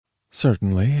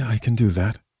"Certainly, I can do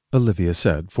that," Olivia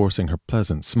said, forcing her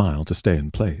pleasant smile to stay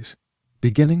in place.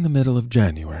 "Beginning the middle of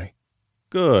January."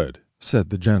 "Good," said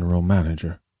the general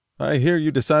manager. "I hear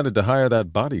you decided to hire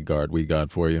that bodyguard we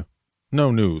got for you.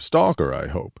 No new stalker, I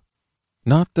hope."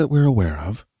 "Not that we're aware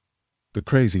of." The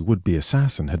crazy would-be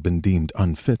assassin had been deemed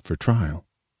unfit for trial.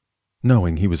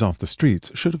 Knowing he was off the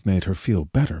streets should have made her feel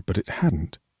better, but it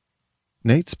hadn't.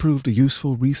 Nate's proved a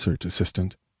useful research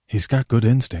assistant. He's got good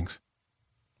instincts.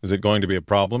 "Is it going to be a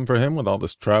problem for him with all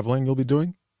this traveling you'll be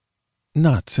doing?"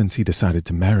 "Not since he decided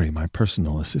to marry my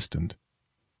personal assistant."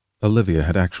 Olivia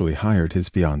had actually hired his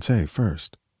fiancée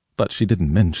first, but she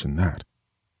didn't mention that.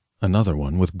 Another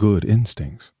one with good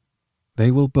instincts.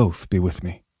 They will both be with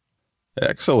me.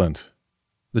 "Excellent."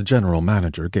 The general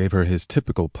manager gave her his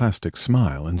typical plastic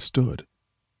smile and stood.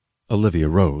 Olivia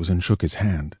rose and shook his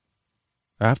hand.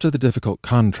 After the difficult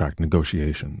contract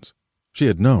negotiations, she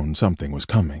had known something was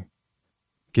coming.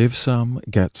 Give some,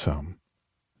 get some.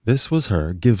 This was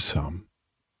her give some.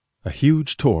 A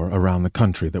huge tour around the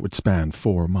country that would span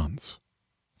 4 months.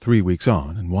 3 weeks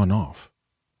on and 1 off,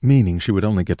 meaning she would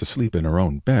only get to sleep in her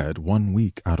own bed 1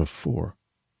 week out of 4.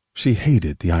 She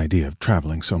hated the idea of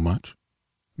traveling so much.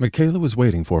 Michaela was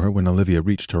waiting for her when Olivia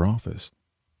reached her office.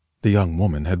 The young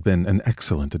woman had been an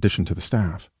excellent addition to the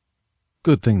staff.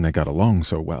 Good thing they got along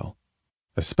so well,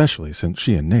 especially since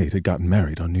she and Nate had gotten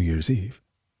married on New Year's Eve.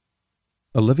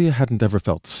 Olivia hadn't ever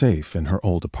felt safe in her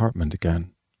old apartment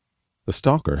again. The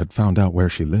stalker had found out where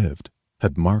she lived,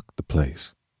 had marked the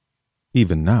place.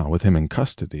 Even now, with him in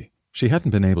custody, she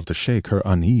hadn't been able to shake her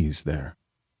unease there.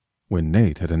 When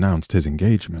Nate had announced his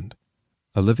engagement,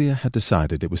 Olivia had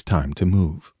decided it was time to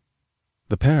move.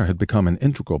 The pair had become an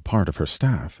integral part of her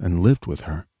staff and lived with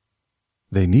her.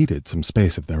 They needed some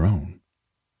space of their own.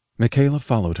 Michaela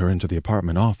followed her into the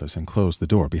apartment office and closed the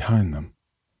door behind them.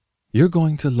 "You're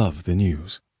going to love the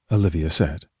news," Olivia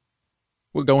said.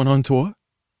 "We're going on tour?"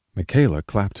 Michaela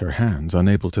clapped her hands,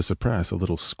 unable to suppress a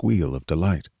little squeal of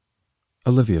delight.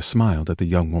 Olivia smiled at the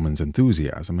young woman's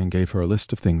enthusiasm and gave her a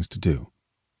list of things to do.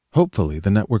 Hopefully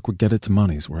the network would get its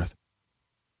money's worth.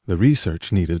 The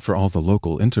research needed for all the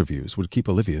local interviews would keep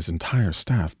Olivia's entire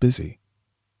staff busy.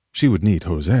 She would need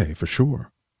Jose for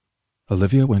sure.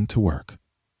 Olivia went to work.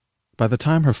 By the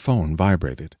time her phone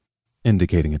vibrated,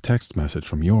 indicating a text message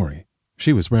from Yori,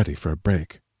 she was ready for a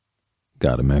break.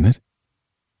 "Got a minute?"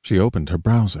 She opened her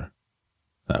browser.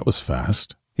 "That was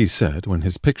fast," he said when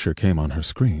his picture came on her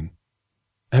screen.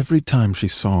 Every time she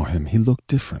saw him, he looked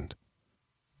different.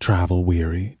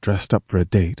 Travel-weary, dressed up for a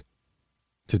date.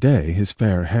 Today, his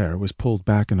fair hair was pulled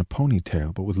back in a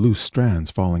ponytail but with loose strands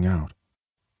falling out.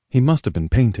 He must have been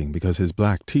painting because his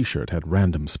black t-shirt had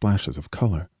random splashes of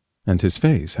color, and his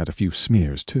face had a few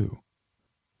smears too.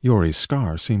 Yori's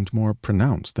scar seemed more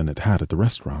pronounced than it had at the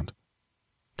restaurant.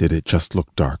 Did it just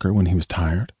look darker when he was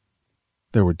tired?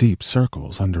 There were deep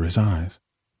circles under his eyes.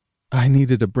 "I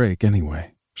needed a break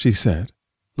anyway," she said.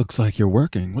 "Looks like you're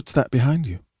working. What's that behind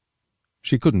you?"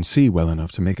 She couldn't see well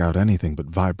enough to make out anything but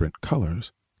vibrant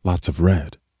colors, lots of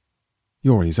red.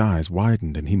 Yori's eyes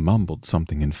widened and he mumbled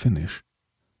something in Finnish.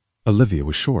 Olivia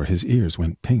was sure his ears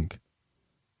went pink.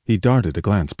 He darted a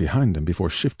glance behind him before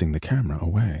shifting the camera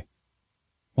away.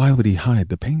 Why would he hide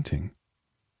the painting?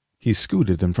 He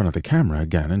scooted in front of the camera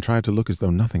again and tried to look as though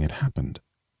nothing had happened.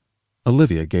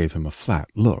 Olivia gave him a flat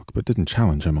look but didn't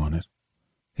challenge him on it.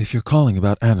 "If you're calling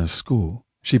about Anna's school,"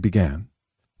 she began.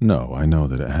 "No, I know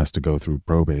that it has to go through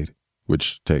probate,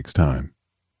 which takes time."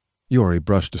 Yori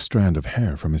brushed a strand of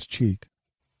hair from his cheek.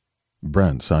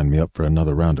 "Brent signed me up for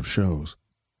another round of shows.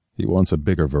 He wants a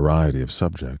bigger variety of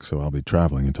subjects, so I'll be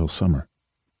traveling until summer.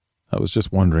 I was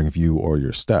just wondering if you or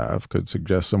your staff could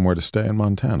suggest somewhere to stay in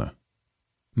Montana."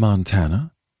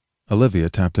 "Montana?" Olivia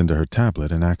tapped into her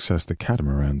tablet and accessed the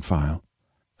catamaran file.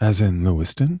 "As in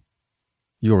Lewiston?"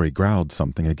 Yori growled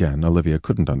something again Olivia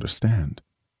couldn't understand,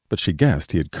 but she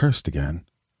guessed he had cursed again.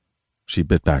 She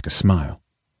bit back a smile.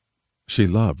 She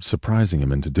loved surprising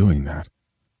him into doing that.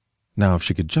 Now if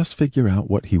she could just figure out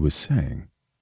what he was saying.